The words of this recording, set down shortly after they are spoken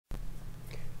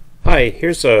Hi,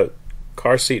 here's a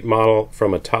car seat model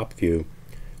from a top view.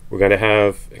 We're going to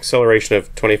have acceleration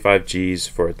of 25 Gs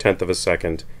for 1/10 of a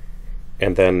second,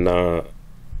 and then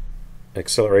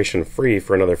acceleration free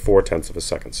for another 4/10 of a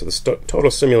second. So the total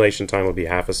simulation time will be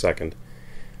half a second.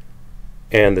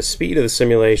 And the speed of the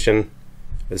simulation,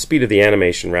 the speed of the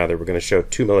animation rather, we're going to show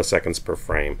 2 milliseconds per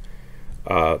frame.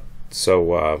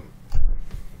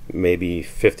 Maybe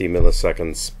 50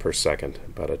 milliseconds per second,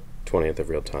 about a 20th of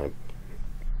real time.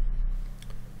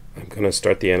 I'm going to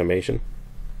start the animation.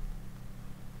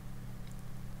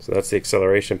 So that's the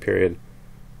acceleration period,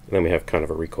 and then we have kind of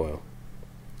a recoil.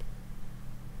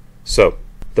 So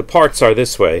the parts are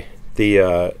this way.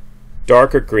 The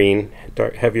darker green,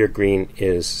 heavier green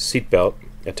is seat belt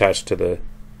attached to the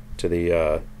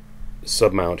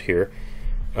submount here.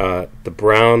 The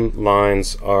brown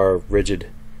lines are rigid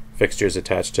fixtures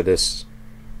attached to this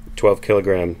 12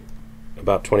 kilogram,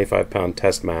 about 25-pound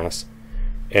test mass,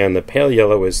 and the pale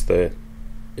yellow is the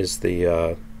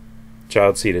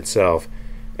child seat itself,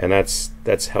 and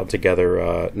that's held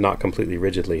together not completely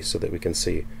rigidly so that we can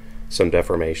see some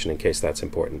deformation in case that's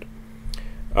important.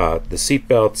 The seat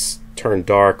belts turn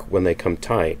dark when they come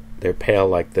tight. They're pale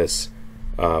like this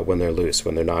when they're loose,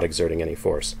 when they're not exerting any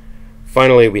force.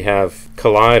 Finally, we have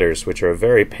colliders, which are a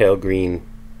very pale green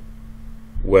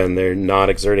when they're not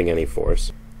exerting any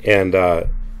force, and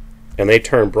they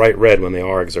turn bright red when they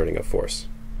are exerting a force.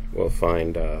 We'll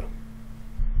find a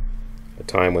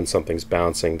time when something's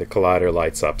bouncing, the collider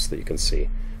lights up so that you can see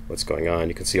what's going on.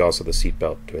 You can see also the seat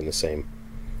belt doing the same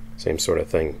sort of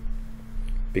thing,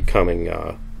 becoming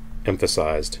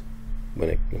emphasized when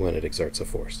it exerts a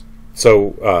force.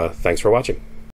 So thanks for watching.